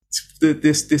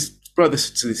this brother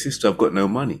said to his sister, I've got no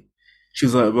money. She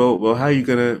was like, well, how are we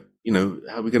going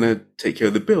to take care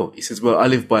of the bill? He says, well, I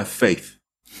live by faith.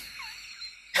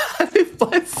 I live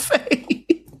by faith.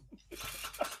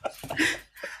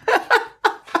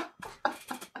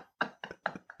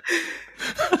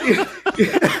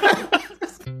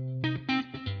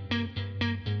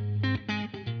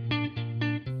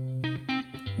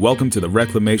 Welcome to the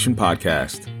Reclamation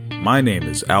Podcast. My name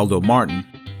is Aldo Martin.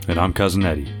 And I'm Cousin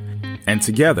Eddie. And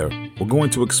together, we're going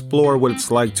to explore what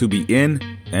it's like to be in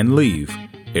and leave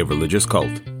a religious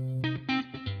cult.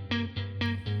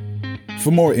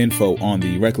 For more info on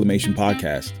the Reclamation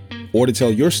Podcast, or to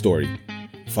tell your story,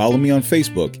 follow me on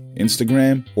Facebook,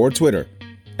 Instagram, or Twitter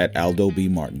at Aldo B.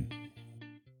 Martin.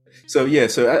 So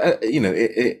as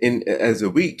a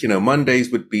week,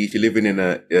 Mondays would be if you're living in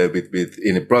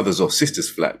a brothers or sisters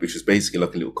flat, which is basically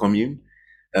like a little commune.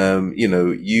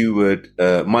 You would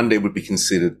Monday would be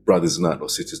considered brothers' night or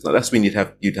sisters' night. That's when you'd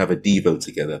have a Devo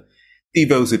together.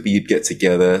 Devos would be you'd get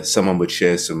together, someone would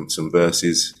share some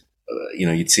verses,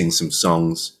 you'd sing some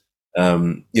songs.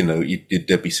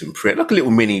 There'd be some prayer, like a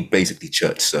little mini, basically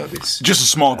church service. Just a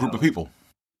small group of people.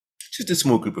 Just a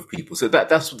small group of people. So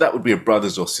that would be a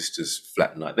brothers or sisters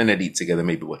flat night. Then they'd eat together,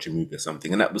 maybe watch a movie or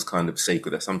something. And that was kind of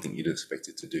sacred. That's something you'd expect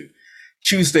it to do.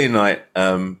 Tuesday night,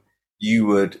 you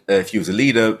would, if you was a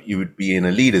leader, you would be in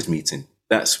a leaders meeting.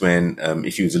 That's when,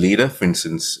 if you was a leader, for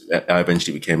instance, I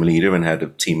eventually became a leader and had a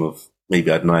team of,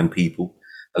 maybe I had 9 people.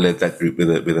 I led that group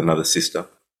with another sister.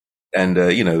 And,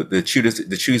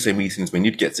 the Tuesday meetings when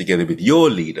you'd get together with your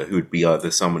leader, who would be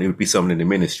someone in the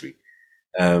ministry.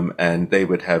 And they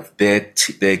would have their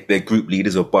group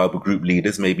leaders or Bible group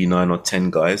leaders, maybe 9 or 10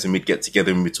 guys. And we'd get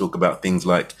together and we'd talk about things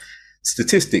like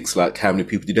statistics, like how many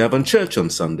people did you have on church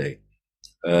on Sunday?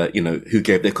 Who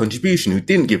gave their contribution, who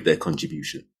didn't give their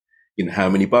contribution? How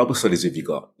many Bible studies have you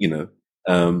got?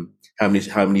 How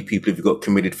many people have you got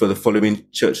committed for the following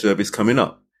church service coming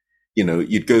up?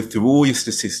 You'd go through all your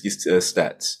statistics,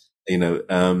 stats,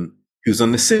 who's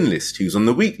on the sin list, who's on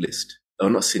the weak list. Oh,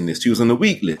 not sin list, who's on the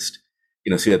weak list.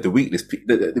 So you had the weak list.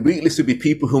 The weak list would be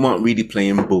people who aren't really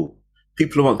playing ball.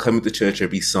 People who aren't coming to church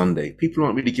every Sunday. People who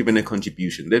aren't really giving their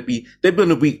contribution. They'd be on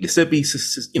the weak list. They'd be,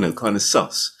 kind of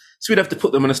sus. So we'd have to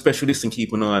put them on a special list and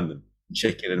keep an eye on them and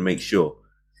check in and make sure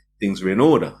things were in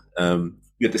order. We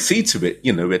had to see to it,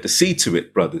 we had to see to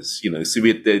it, brothers, so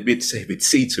we'd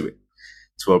see to it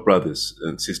to our brothers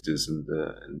and sisters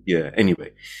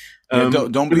anyway.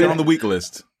 Don't be on the week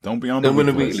list. Don't be on the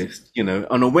week list.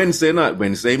 On a Wednesday night,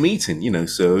 Wednesday meeting,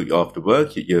 so after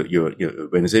work, your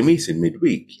Wednesday meeting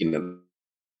midweek,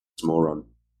 it's more on,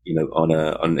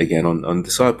 on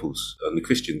disciples, on the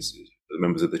Christians, the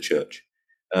members of the church.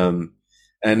 And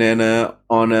then,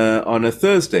 on a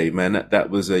Thursday, man, that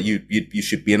was, you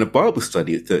should be in a Bible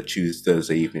study at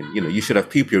Thursday evening. You should have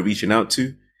people you're reaching out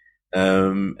to.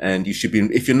 And you should be,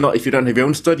 if you don't have your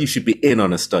own study, you should be in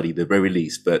on a study, the very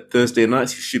least. But Thursday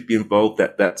nights, you should be involved.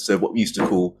 That's what we used to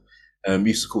call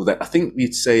that. I think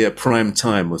we'd say prime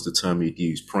time was the term we'd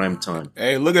use, prime time.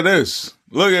 Hey, look at this.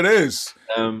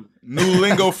 New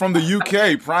lingo from the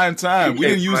UK, prime time. We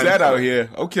didn't use that time out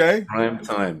here. Okay. Prime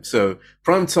time. So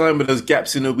prime time are those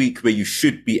gaps in a week where you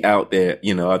should be out there,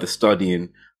 either studying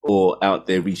or out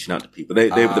there reaching out to people. They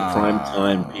were the prime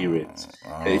time periods.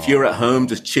 If you're at home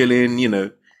just chilling,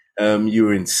 you're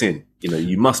in sin.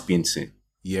 You must be in sin.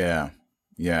 Yeah.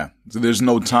 So there's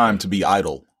no time to be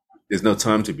idle. There's no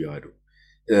time to be idle.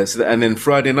 And then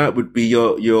Friday night would be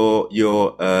your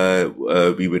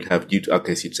we would have, so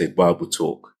you'd say Bible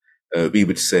talk. We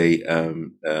would say,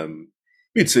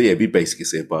 we'd basically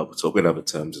say Bible talk with other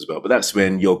terms as well. But that's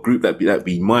when your group, that'd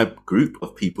be my group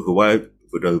of people who I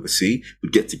would oversee,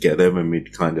 would get together and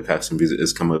we'd kind of have some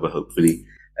visitors come over, hopefully,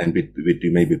 and we'd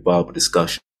do maybe a Bible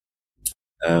discussion.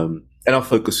 And our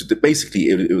focus was basically,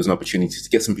 it was an opportunity to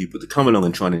get some people to come along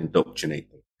and try and indoctrinate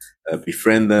them,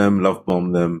 befriend them, love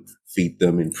bomb them, feed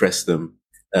them, impress them.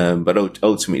 But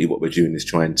ultimately what we're doing is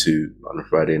trying to, on a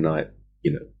Friday night,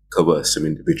 coerce some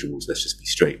individuals. Let's just be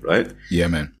straight, right? Yeah,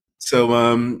 man. So,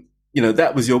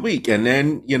 that was your week. And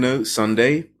then,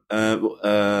 Sunday,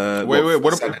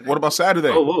 What about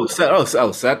Saturday?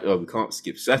 Saturday. We can't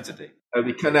skip Saturday.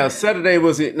 Saturday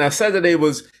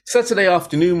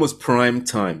afternoon was prime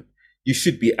time. You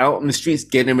should be out on the streets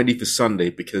getting ready for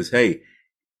Sunday because, hey,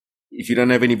 if you don't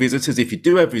have any visitors, if you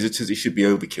do have visitors, it should be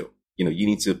overkill. You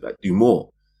need to do more.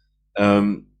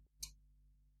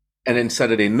 And then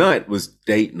Saturday night was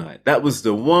date night. That was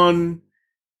the one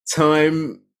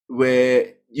time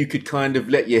where you could kind of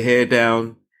let your hair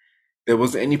down. There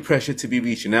wasn't any pressure to be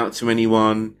reaching out to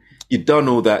anyone. You'd done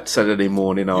all that Saturday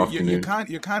morning, afternoon.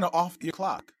 You're kind of off your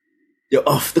clock. You're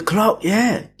off the clock.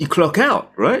 Yeah, you clock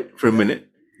out, right, for a minute.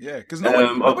 Yeah, because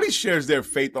nobody shares their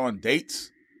faith on dates.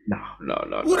 No.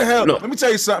 Who the hell? Let me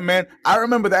tell you something, man. I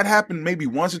remember that happened maybe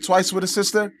once or twice with a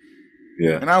sister.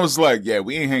 Yeah, and I was like, yeah,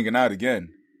 we ain't hanging out again.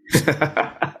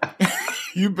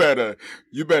 You better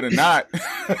not.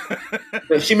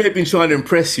 She may have been trying to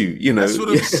impress you, you know. That's what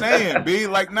I'm saying, B.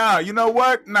 Like, nah, you know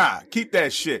what? Nah, keep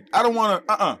that shit. I don't want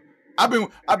to.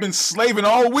 I've been slaving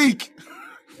all week.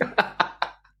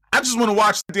 I just want to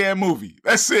watch the damn movie.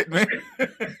 That's it, man.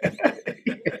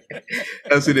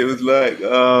 That's what it was like.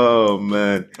 Oh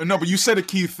man. No, but you said a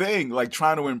key thing, like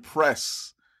trying to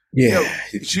impress. Yeah,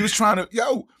 she was trying to.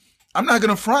 I'm not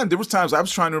gonna front. There was times I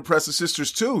was trying to impress the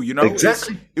sisters too. You know,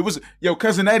 exactly. It was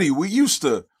cousin Eddie. We used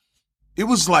to. It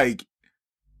was like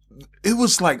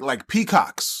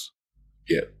peacocks.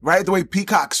 Yeah. Right. The way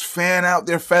peacocks fan out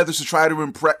their feathers to try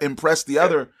to impress the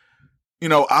other. You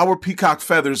know, our peacock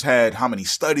feathers had how many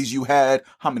studies you had,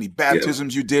 how many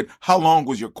baptisms you did, how long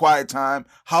was your quiet time,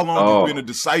 how long you've been a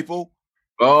disciple.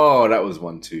 Oh, that was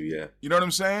one too, yeah. You know what I'm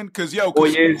saying? Because 4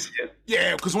 years.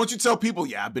 Yeah, because once you tell people,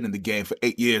 I've been in the game for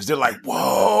 8 years, they're like,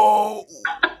 whoa.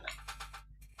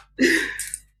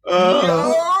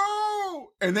 Yo!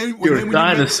 And then you're a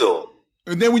dinosaur.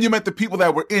 And then when you met the people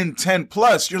that were in 10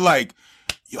 plus, you're like,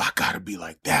 I gotta be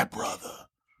like that, brother.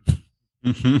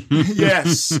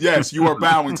 Yes, you are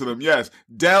bowing to them. Yes,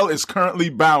 Dell is currently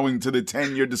bowing to the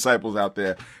 10-year disciples out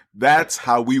there. That's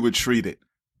how we would treat it,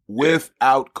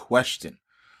 without question.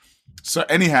 So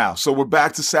anyhow, we're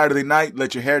back to Saturday night.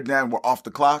 Let your hair down. We're off the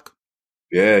clock.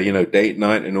 Yeah, date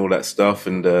night and all that stuff.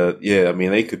 And I mean,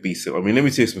 they could be. Let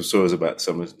me tell you some stories about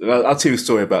I'll tell you a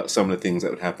story about some of the things that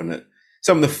would happen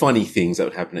some of the funny things that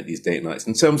would happen at these date nights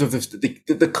in terms of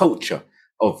the culture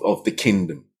of the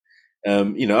kingdom. I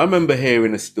remember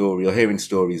hearing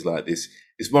stories like this.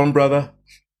 This one brother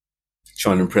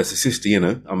trying to impress a sister,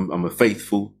 I'm a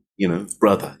faithful,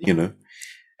 brother,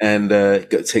 and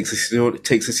takes a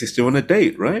sister on a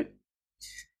date, right?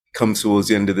 Comes towards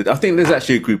the end of I think there's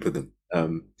actually a group of them.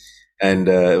 And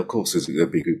of course there's a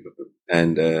big group of them.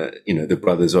 And, the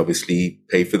brothers obviously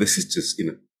pay for the sisters,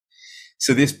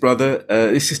 So this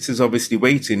sister's obviously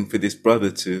waiting for this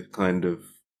brother to kind of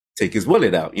take his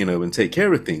wallet out, and take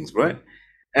care of things, right?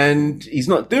 And he's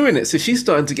not doing it. So she's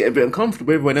starting to get a bit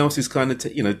uncomfortable. Everyone else is kind of,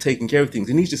 taking care of things.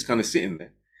 And he's just kind of sitting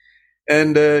there.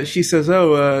 And she says,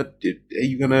 are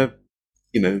you going to,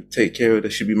 take care of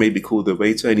this? Should we maybe call the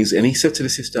waiter? And he said to the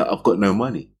sister, I've got no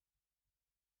money.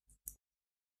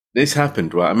 This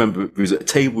happened, right? I remember it was at a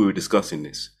table we were discussing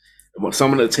this. And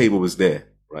someone at the table was there,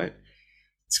 right?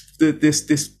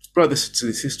 This brother said to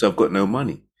the sister, I've got no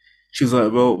money. She was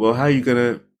like, well, how are you going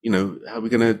to, how are we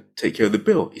going to take care of the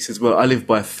bill? He says, well, I live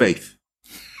by faith.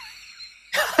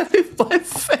 I live by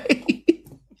faith.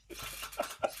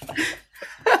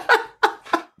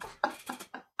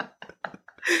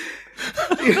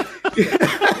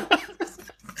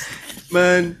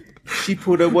 Man, she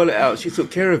pulled her wallet out. She took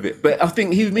care of it. But I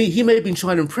think he may have been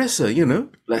trying to impress her,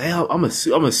 Like, hey, I'm a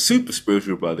super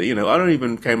spiritual brother, I don't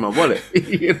even carry my wallet,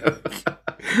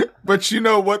 But you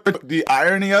know what the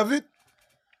irony of it?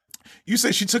 You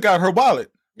say she took out her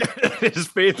wallet. His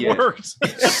faith works.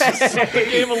 He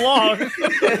came along.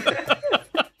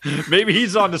 Maybe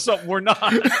he's onto something we're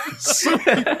not.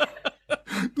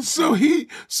 So he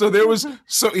was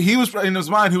in his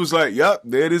mind. He was like, "Yep,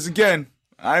 there it is again.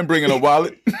 I ain't bringing a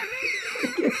wallet."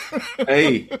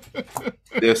 Hey,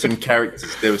 there were some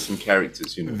characters. There were some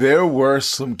characters. There were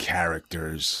some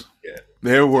characters. Yeah,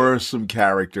 there were some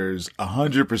characters.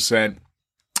 100%.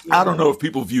 I don't know if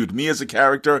people viewed me as a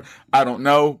character. I don't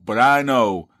know, but I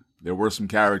know there were some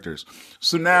characters.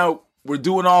 So now we're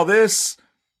doing all this,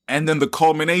 and then the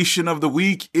culmination of the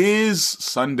week is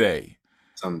Sunday.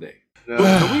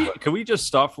 Can we just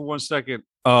stop for 1 second?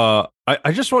 I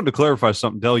just wanted to clarify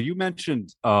something, Del. You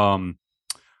mentioned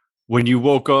when you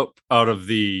woke up out of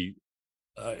the,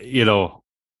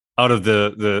 out of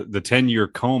the 10-year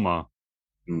coma.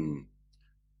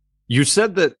 You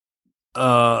said that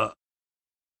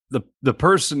the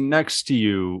person next to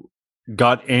you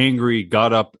got angry,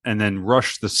 got up, and then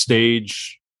rushed the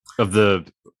stage of the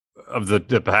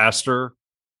pastor.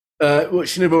 Well,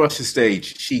 she never rushed the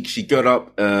stage. She got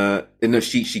up.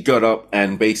 She got up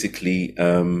and basically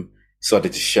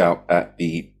started to shout at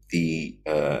the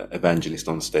evangelist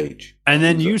on stage. And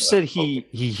then you said he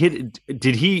hit.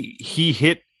 Did he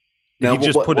hit? Did he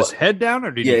just put his head down,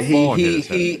 or did he fall?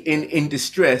 He in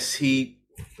distress. He.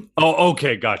 Oh,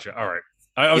 okay, gotcha. All right.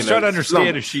 I was trying to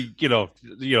understand if she,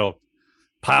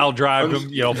 pile drived him,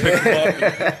 picked him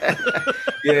up.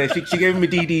 Yeah, she gave him a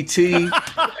DDT,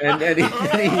 and he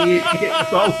hit the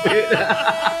pulpit.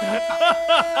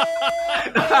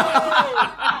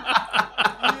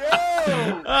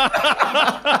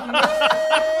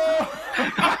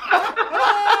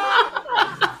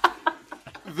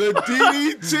 The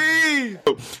DDT.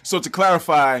 So to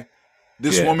clarify,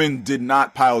 this woman did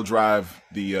not pile drive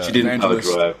the she didn't evangelist.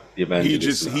 Pile drive the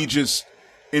evangelist. He just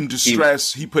in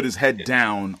distress. He put his head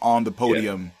down on the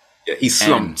podium. Yeah, he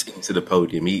slumped into the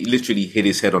podium. He literally hit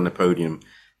his head on the podium.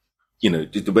 You know,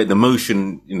 the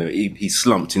motion. You know, he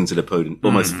slumped into the podium,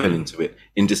 almost fell into it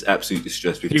in just absolute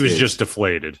distress. He was just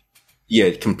deflated. Yeah,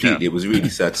 completely. It was a really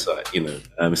sad sight. You know,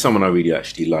 someone I really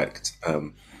actually liked,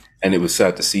 and it was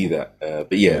sad to see that.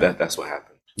 But that's what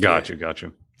happened.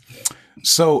 Gotcha.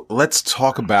 So let's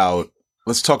talk about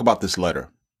this letter.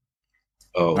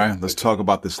 Oh, right. Let's talk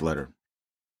about this letter.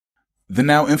 The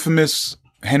now infamous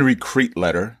Henry Crete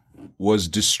letter was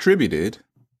distributed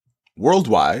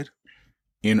worldwide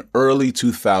in early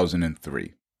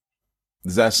 2003.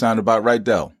 Does that sound about right,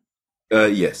 Del?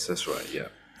 Yes, that's right. Yeah.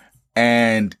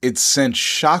 And it sent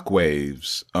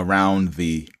shockwaves around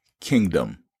the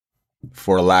kingdom,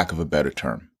 for lack of a better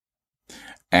term.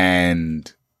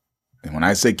 And when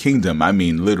I say kingdom, I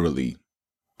mean literally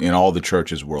in all the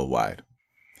churches worldwide.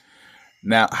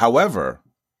 Now, however,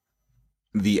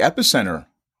 the epicenter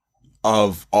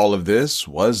of all of this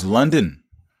was London,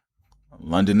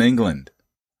 England,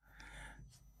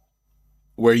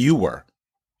 where you were.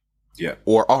 Yeah.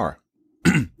 Or are.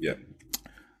 Yeah.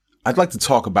 I'd like to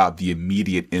talk about the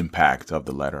immediate impact of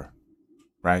the letter,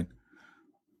 right?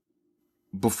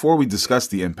 Before we discuss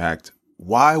the impact,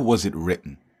 why was it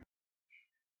written?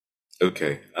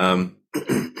 Okay.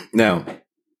 Now,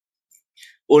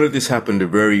 all of this happened a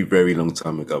very, very long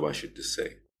time ago, I should just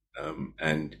say.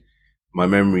 And my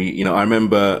memory, you know, I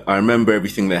remember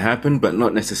everything that happened, but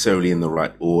not necessarily in the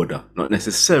right order.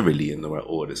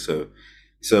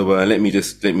 So let me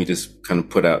just kind of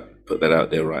put that out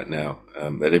there right now.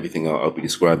 That everything I'll be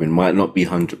describing might not be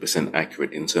 100%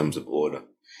 accurate in terms of order.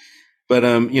 But,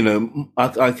 you know,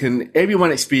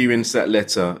 everyone experienced that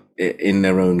letter in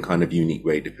their own kind of unique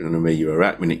way, depending on where you were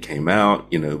at when it came out,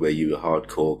 you know, where you were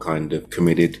hardcore kind of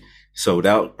committed, sold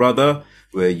out brother,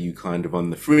 where you kind of on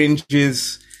the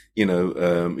fringes,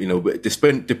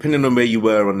 depending on where you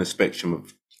were on the spectrum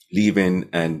of leaving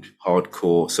and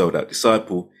hardcore sold out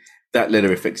disciple, that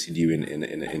letter affected you in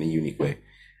a unique way.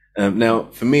 Now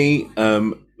for me,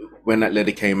 when that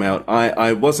letter came out,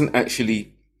 I wasn't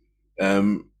actually,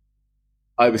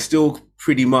 I was still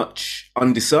pretty much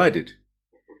undecided.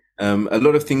 A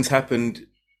lot of things happened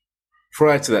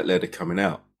prior to that letter coming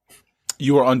out.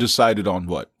 You were undecided on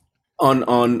what? On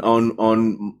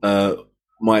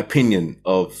my opinion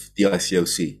of the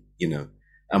ICOC. You know,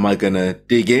 am I going to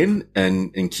dig in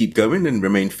and keep going and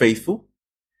remain faithful,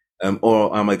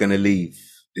 or am I going to leave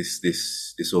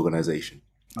this organization?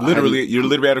 Literally, you're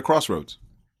literally at a crossroads.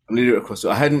 I'm literally at a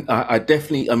crossroads. I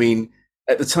definitely. I mean,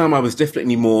 at the time, I was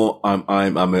definitely more. I'm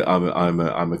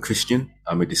a Christian.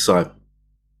 I'm a disciple.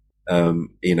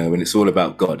 You know, and it's all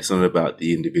about God. It's not about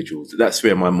the individuals. That's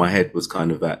where my head was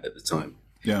kind of at the time.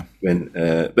 Yeah.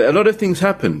 But a lot of things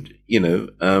happened, you know,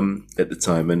 at the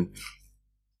time. And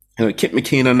you know, Kip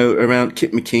McKean, I know around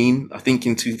Kip McKean, I think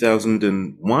in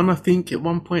 2001, I think at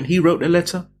one point he wrote a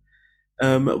letter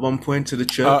at one point to the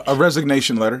church. A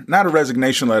resignation letter. Not a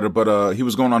resignation letter, but he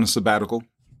was going on a sabbatical.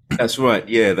 That's right.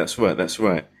 Yeah, that's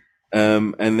right.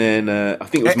 And then I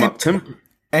think it was Mark Temple.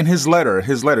 And his letter,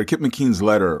 Kip McKean's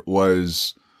letter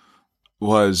was he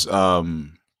was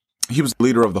the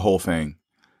leader of the whole thing.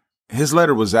 His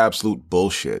letter was absolute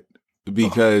bullshit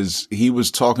because he was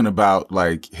talking about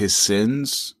like his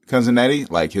sins, Cousin Eddie,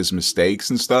 like his mistakes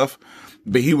and stuff.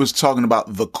 But he was talking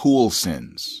about the cool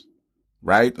sins,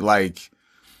 right? Like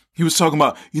he was talking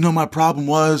about, you know, my problem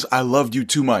was I loved you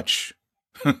too much.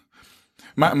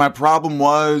 My problem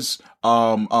was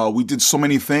we did so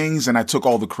many things and I took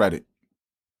all the credit.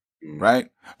 Right?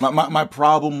 My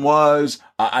problem was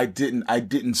I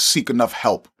didn't seek enough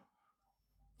help.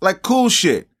 Like cool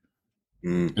shit.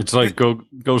 It's like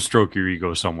go stroke your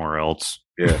ego somewhere else.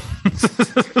 Yeah.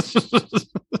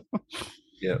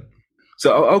 Yeah.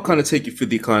 So I'll kind of take you through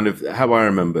the kind of how I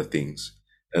remember things,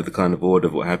 the kind of order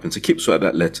of what happened. So Kip's wrote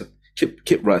that letter.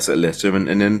 Kip writes that letter, and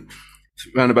then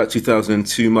around about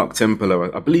 2002, Mark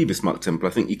Temple, I believe it's Mark Temple.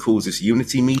 I think he calls this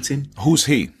unity meeting. Who's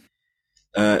he?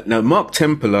 Now, Mark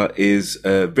Templar is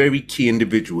a very key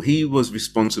individual. He was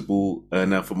responsible,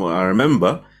 now from what I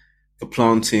remember, for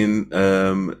planting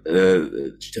I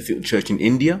think a church in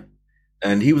India.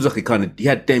 And he was like he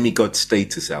had demigod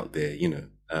status out there, you know.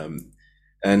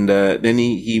 And then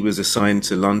he was assigned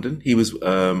to London. He was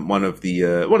one of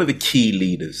the key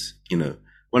leaders, you know,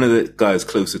 one of the guys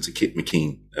closer to Kit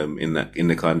McKean in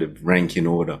the kind of ranking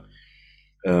order.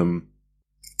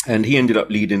 And he ended up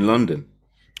leading London.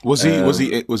 Was he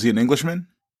an Englishman?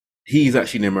 He's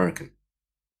actually an American.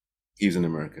 He's an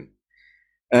American.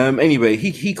 Anyway,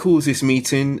 he calls this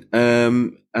meeting,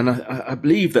 and I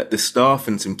believe that the staff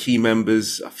and some key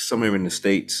members somewhere in the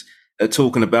States are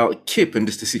talking about Kip and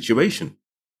just the situation.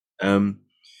 I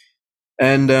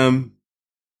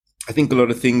think a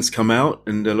lot of things come out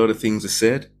and a lot of things are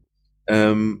said.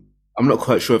 I'm not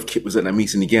quite sure if Kip was at that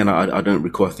meeting again. I don't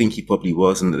recall. I think he probably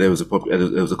was, and there was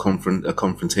a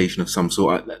confrontation of some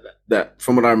sort. That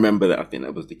from what I remember, I think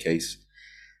that was the case.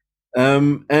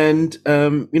 You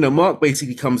know, Mark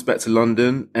basically comes back to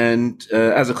London, and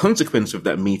as a consequence of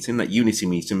that meeting, that unity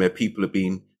meeting, where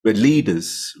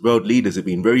world leaders have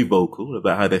been very vocal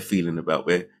about how they're feeling about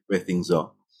where things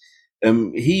are.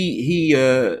 He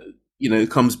you know,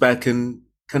 comes back and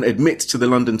kind of admits to the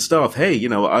London staff, hey, you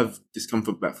know, I've just come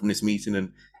back from this meeting,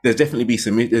 and there's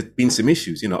been some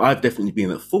issues. You know, I've definitely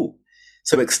been at fault.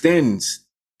 So extends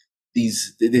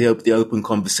the open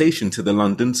conversation to the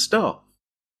London staff.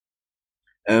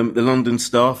 The London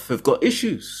staff have got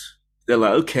issues. They're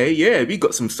like, okay, yeah, we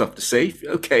got some stuff to say.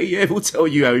 Okay, yeah, we'll tell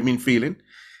you how we've been feeling.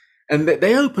 And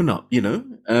they open up, you know.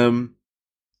 And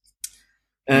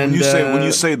when you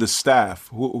say the staff,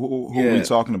 who are we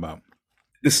talking about?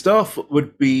 The staff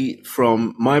would be,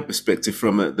 from my perspective,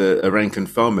 from a rank and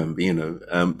file member, you know,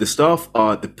 the staff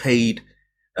are the paid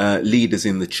leaders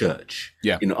in the church.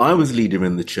 Yeah. You know, I was leader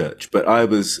in the church, but I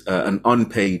was an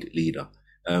unpaid leader.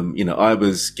 You know, I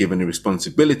was given a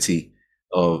responsibility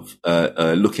of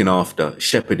looking after,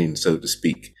 shepherding, so to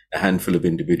speak, a handful of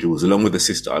individuals. Along with the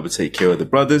sister, I would take care of the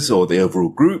brothers or the overall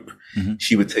group. Mm-hmm.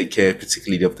 She would take care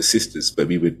particularly of the sisters, but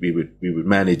we would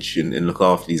manage and look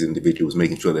after these individuals,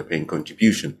 making sure they're paying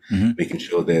contribution, mm-hmm. making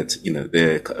sure that, you know,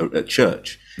 they're at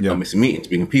church, not missing meetings,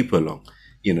 bringing people along.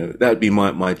 You know, that would be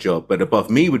my job. But above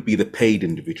me would be the paid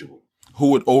individual who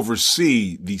would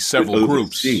oversee the several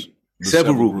groups.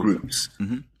 Several groups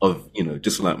mm-hmm. of, you know,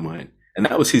 just like mine. And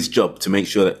that was his job, to make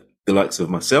sure that the likes of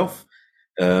myself,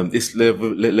 this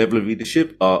level of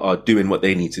leadership are doing what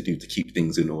they need to do to keep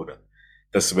things in order.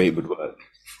 That's the way it would work.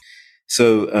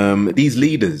 So these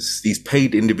leaders, these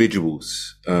paid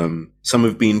individuals, some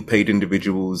have been paid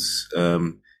individuals,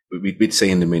 we'd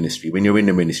say in the ministry. When you're in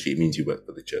the ministry, it means you work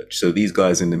for the church. So these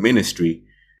guys in the ministry,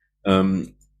 you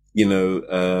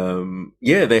know,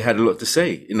 yeah, they had a lot to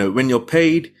say. You know, when you're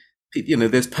paid, you know,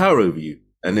 there's power over you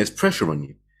and there's pressure on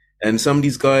you. And some of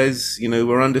these guys, you know,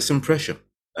 were under some pressure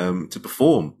to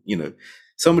perform. You know,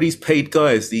 some of these paid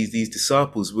guys, these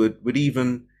disciples would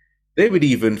even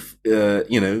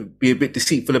you know, be a bit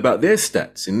deceitful about their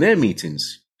stats in their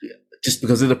meetings just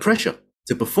because of the pressure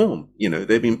to perform. You know,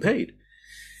 they've been paid.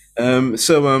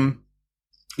 So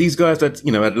these guys had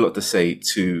a lot to say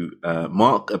to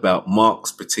Mark about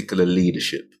Mark's particular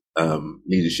leadership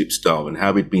style and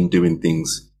how he'd been doing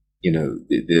things, you know,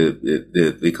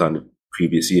 the kind of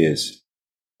previous years.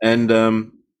 And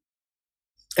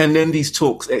then these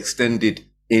talks extended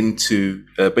into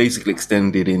the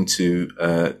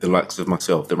likes of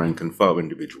myself, the rank and file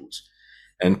individuals.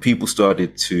 And people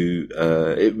started to,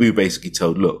 we were basically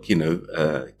told, look, you know,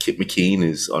 Kit McKean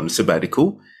is on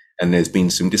sabbatical, and there's been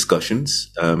some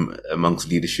discussions amongst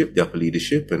leadership, the upper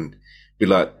leadership, and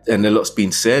and a lot's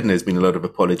been said, and there's been a lot of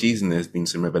apologies, and there's been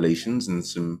some revelations and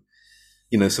some,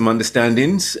 you know, some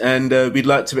understandings, and we'd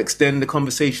like to extend the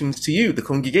conversations to you, the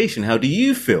congregation. How do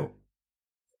you feel?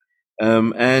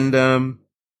 And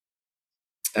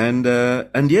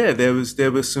yeah, there was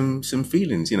some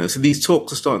feelings, you know. So these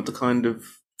talks are starting to kind of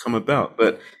come about,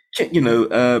 but you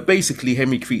know, basically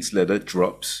Henry Creet's letter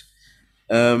drops,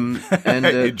 and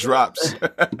it drops.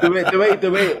 the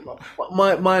way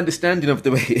my understanding of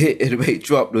the way it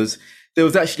dropped was there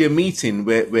was actually a meeting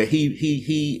where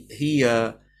he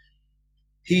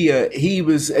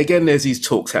was, again, there's these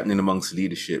talks happening amongst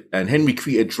leadership, and Henry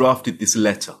Creet had drafted this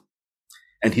letter.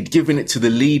 And he'd given it to the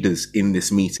leaders in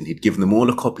this meeting. He'd given them all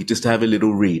a copy just to have a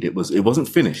little read. It wasn't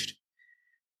finished.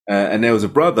 And there was a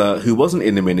brother who wasn't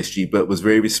in the ministry, but was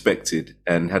very respected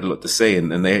and had a lot to say.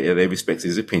 And they respected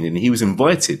his opinion. And he was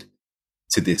invited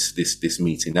to this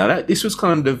meeting. Now this was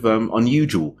kind of,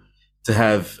 unusual to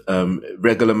have,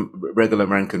 regular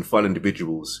rank and file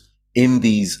individuals in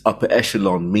these upper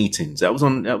echelon meetings. That was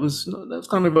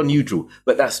kind of unusual,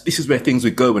 but this is where things were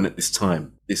going at this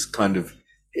time. This kind of,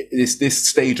 this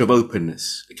stage of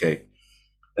openness, okay,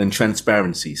 and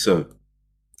transparency. So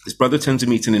his brother attends a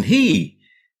meeting, and he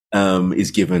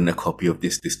is given a copy of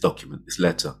this document, this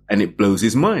letter, and it blows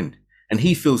his mind. And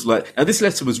he feels like, now this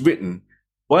letter was written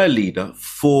by a leader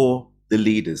for the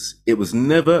leaders. It was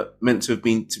never meant to have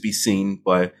been to be seen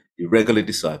by the regular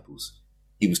disciples.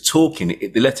 He was talking,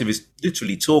 the letter is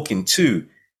literally talking to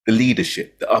the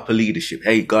leadership, the upper leadership.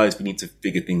 Hey guys, we need to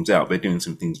figure things out. We're doing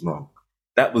some things wrong.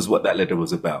 That was what that letter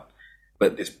was about.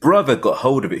 But this brother got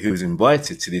hold of it, who was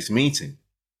invited to this meeting,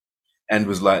 and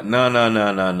was like, no.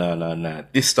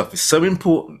 This stuff is so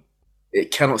important.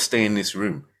 It cannot stay in this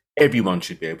room. Everyone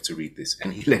should be able to read this.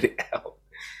 And he let it out.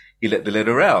 He let the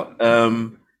letter out.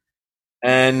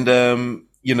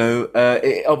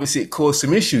 Obviously it caused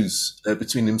some issues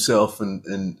between himself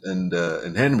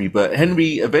and Henry, but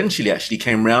Henry eventually actually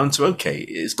came round to, okay,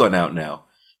 it's gone out now.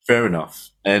 Fair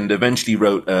enough. And eventually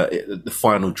wrote the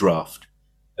final draft,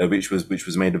 which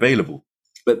was made available.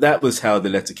 But that was how the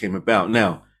letter came about.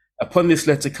 Now, upon this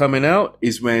letter coming out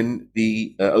is when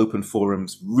the open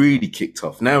forums really kicked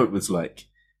off. Now it was like,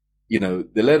 the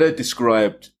letter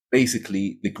described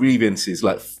basically the grievances,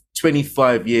 like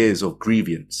 25 years of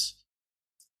grievance,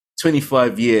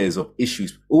 25 years of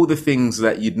issues, all the things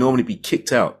that you'd normally be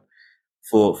kicked out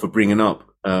for bringing up.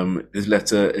 This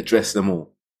letter addressed them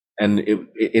all. And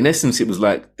in essence, it was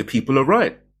like, the people are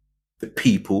right. The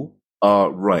people are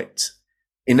right.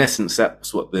 In essence,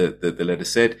 that's what the letter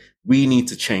said. We need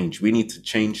to change. We need to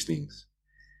change things.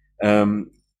 Hence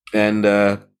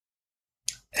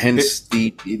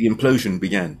the implosion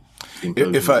began.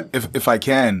 If I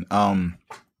can,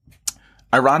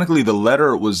 ironically, the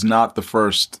letter was not the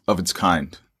first of its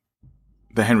kind.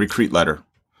 The Henry Crete letter.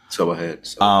 So ahead.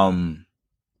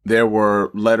 There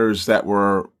were letters that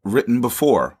were written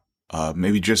before,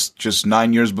 maybe just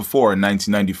 9 years before, in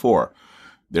 1994.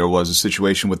 There was a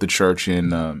situation with the church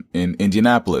in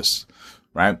Indianapolis,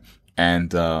 right?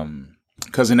 And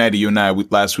Cousin Eddie, you and I,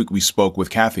 last week we spoke with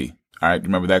Kathy. All right,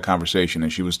 remember that conversation?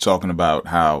 And she was talking about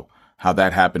how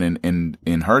that happened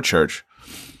in her church.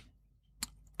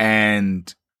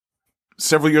 And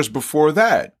several years before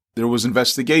that, there was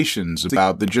investigations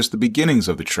about the beginnings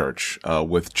of the church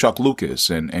with Chuck Lucas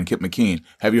and Kip McKean.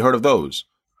 Have you heard of those?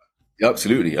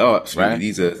 Absolutely. Oh, absolutely. Right?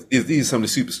 These are some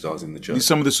of the superstars in the church. These are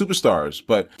some of the superstars.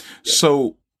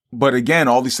 But again,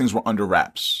 all these things were under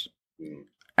wraps. Mm.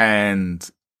 And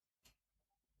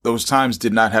those times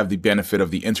did not have the benefit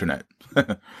of the internet.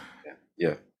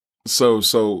 Yeah.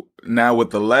 So now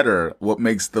with the letter, what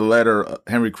makes the letter,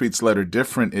 Henry Crete's letter,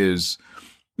 different is,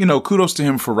 kudos to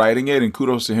him for writing it and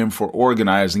kudos to him for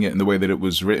organizing it in the way that it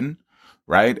was written,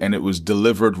 right? And it was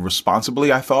delivered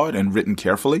responsibly, I thought, and written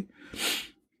carefully.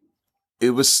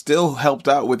 It was still helped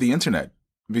out with the internet,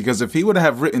 because if he would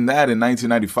have written that in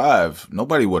 1995,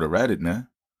 nobody would have read it, man.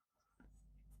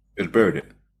 It would have buried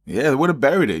it. Yeah, they would have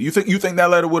buried it. You think that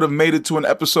letter would have made it to an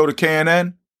episode of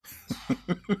KNN?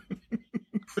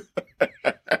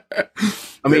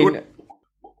 I mean,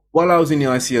 while I was in the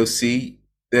ICOC,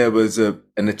 there was an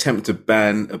attempt to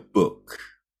ban a book.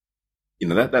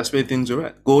 That's where things are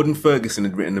at. Gordon Ferguson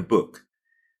had written a book.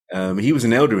 He was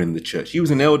an elder in the church.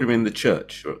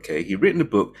 Okay, he'd written a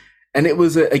book, and it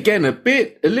was a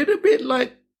little bit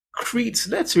like Crete's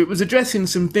letter. It was addressing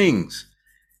some things,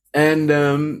 and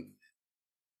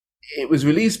it was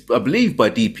released, I believe, by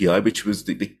DPI, which was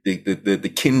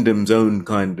the kingdom's own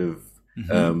kind of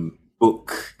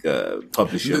book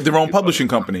publisher, their own publishing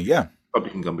company, yeah,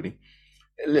 publishing company.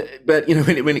 But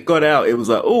when it got out, it was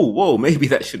like, oh, whoa, maybe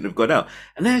that shouldn't have got out.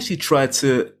 And they actually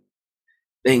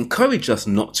they encouraged us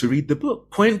not to read the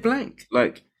book, point blank.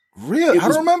 Like, really, I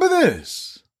don't remember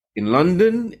this. In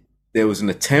London, there was an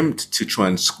attempt to try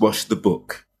and squash the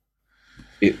book.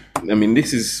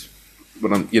 This is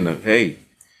what I'm, hey.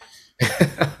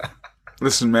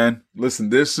 Listen, man.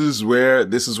 Listen, this is where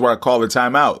I call a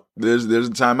timeout. There's a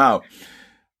timeout.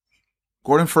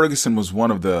 Gordon Ferguson was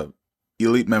one of the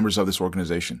elite members of this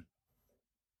organization.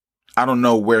 I don't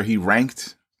know where he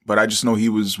ranked, but I just know he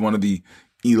was one of the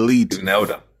elite, an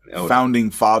elder. Founding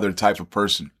father type of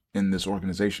person in this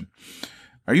organization.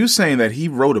 Are you saying that he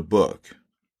wrote a book?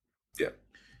 Yeah.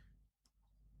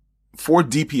 For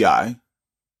DPI?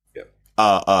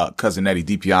 Cousin Eddie,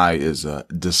 DPI is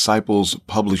Disciples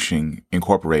Publishing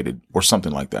Incorporated or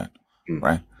something like that,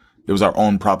 right? It was our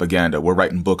own propaganda. We're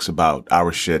writing books about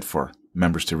our shit for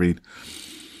members to read.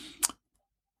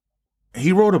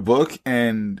 He wrote a book,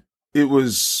 and it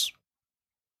was,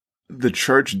 the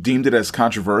church deemed it as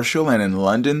controversial, and in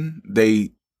London,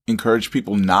 they encouraged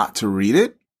people not to read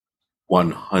it?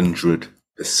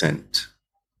 100%.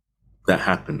 That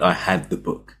happened. I had the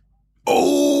book.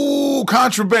 Oh,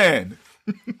 contraband.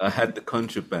 I had the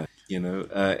contraband, it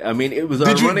was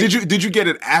ironic. ironic. Did you get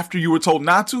it after you were told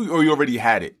not to, or you already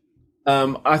had it?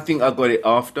 I think I got it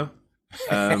after,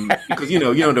 because you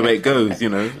know the way it goes.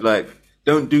 Like,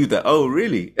 don't do that. Oh,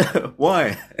 really?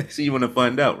 Why? So you want to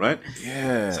find out, right?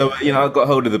 Yeah. So I got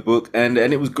hold of the book, and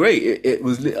it was great. It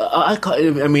was. I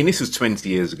can't. I mean, this was 20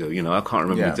 years ago. I can't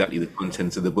remember exactly the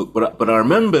contents of the book, but I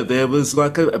remember there was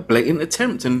like a blatant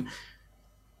attempt, and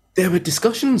there were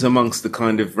discussions amongst the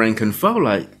kind of rank and file,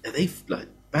 like, they like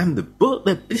banned the book.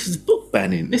 This is book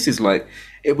banning. This is like,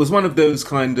 it was one of those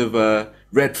kind of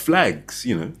red flags.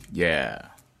 Yeah.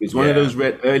 It was one of those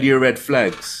earlier red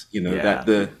flags.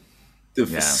 That the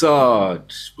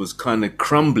facade was kind of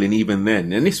crumbling even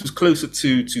then, and this was closer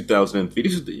to 2003.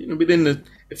 This was within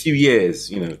a few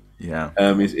years,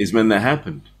 is when that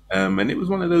happened, and it was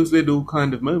one of those little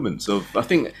kind of moments of, I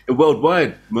think, a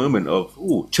worldwide moment of,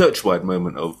 churchwide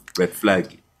moment of red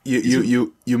flag.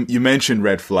 You mentioned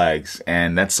red flags,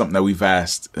 and that's something that we've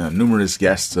asked numerous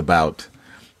guests about.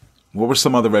 What were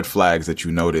some other red flags that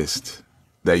you noticed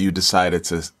that you decided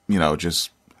to,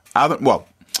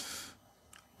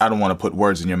 I don't want to put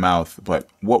words in your mouth, but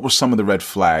what were some of the red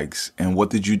flags, and what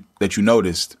did you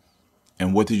noticed,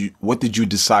 and what did you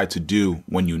decide to do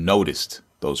when you noticed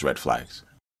those red flags?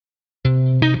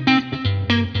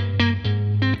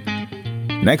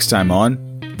 Next time on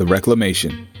The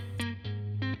Reclamation.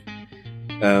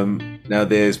 Now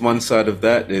there's one side of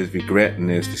that. There's regret, and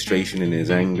there's frustration, and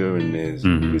there's anger, and there's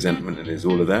resentment, and there's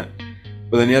all of that.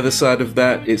 But on the other side of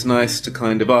that, it's nice to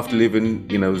kind of, after living,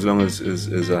 as long as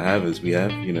I have, as we have,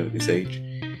 at this age,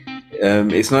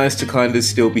 it's nice to kind of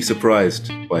still be surprised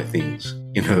by things.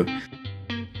 I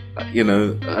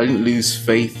didn't lose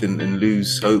faith and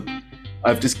lose hope.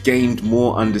 I've just gained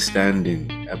more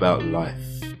understanding about life.